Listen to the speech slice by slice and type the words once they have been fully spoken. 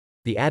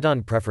The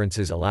add-on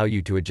preferences allow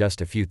you to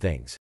adjust a few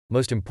things,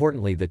 most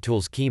importantly the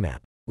tool's keymap,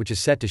 which is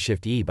set to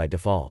Shift-E by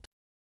default.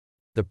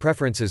 The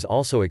preferences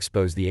also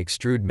expose the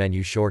extrude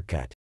menu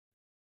shortcut.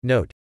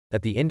 Note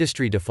that the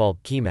industry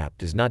default keymap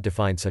does not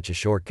define such a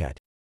shortcut.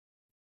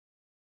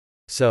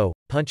 So,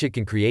 PUNCHit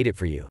can create it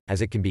for you,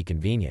 as it can be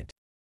convenient.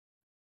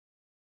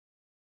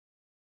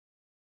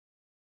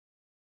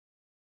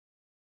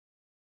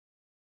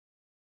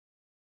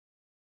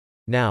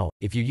 Now,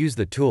 if you use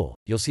the tool,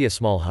 you'll see a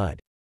small HUD.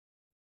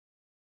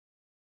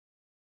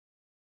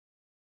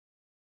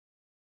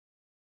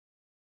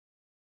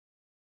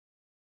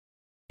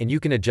 And you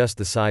can adjust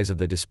the size of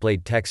the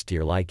displayed text to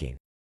your liking.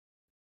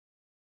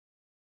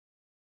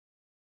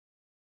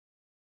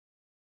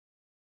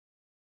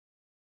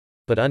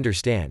 But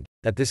understand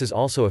that this is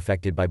also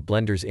affected by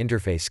Blender's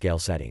interface scale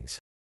settings.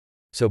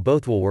 So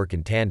both will work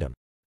in tandem.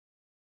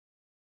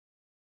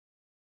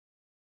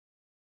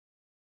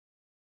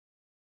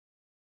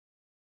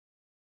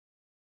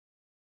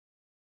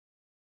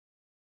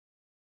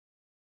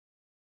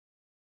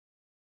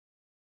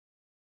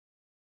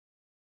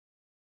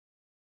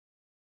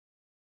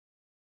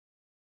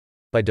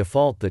 By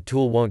default, the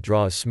tool won't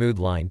draw a smooth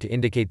line to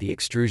indicate the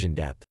extrusion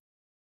depth.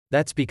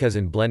 That's because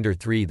in Blender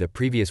 3 the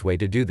previous way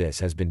to do this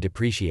has been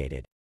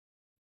depreciated.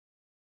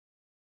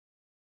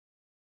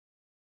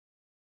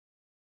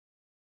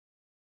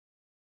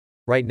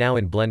 Right now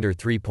in Blender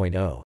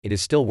 3.0, it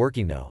is still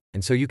working though,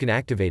 and so you can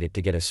activate it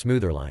to get a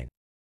smoother line.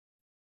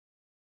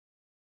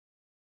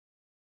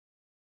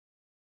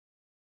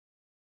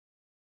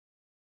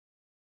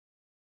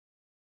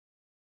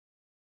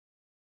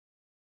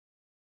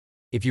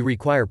 If you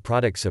require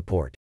product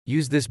support,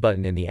 use this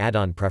button in the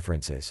add-on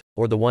preferences,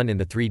 or the one in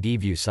the 3D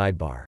view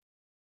sidebar.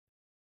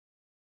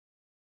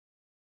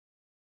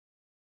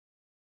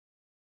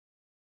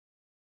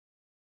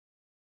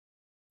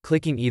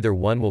 Clicking either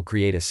one will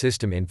create a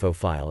system info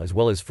file as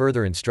well as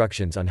further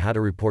instructions on how to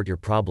report your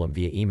problem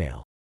via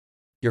email.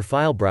 Your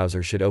file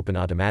browser should open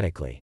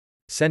automatically.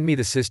 Send me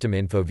the system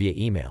info via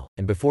email,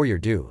 and before you're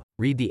due,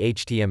 read the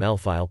HTML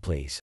file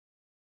please.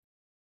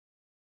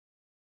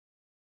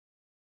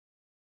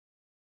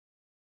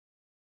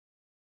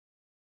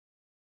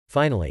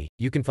 Finally,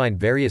 you can find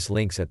various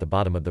links at the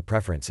bottom of the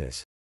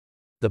preferences.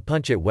 The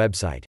PUNCHit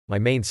website, my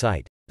main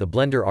site, the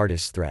Blender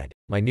artists thread,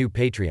 my new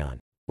Patreon,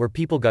 where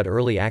people got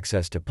early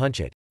access to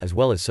PUNCHit, as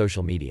well as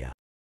social media.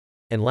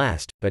 And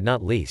last, but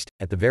not least,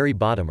 at the very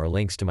bottom are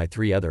links to my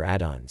 3 other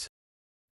add-ons.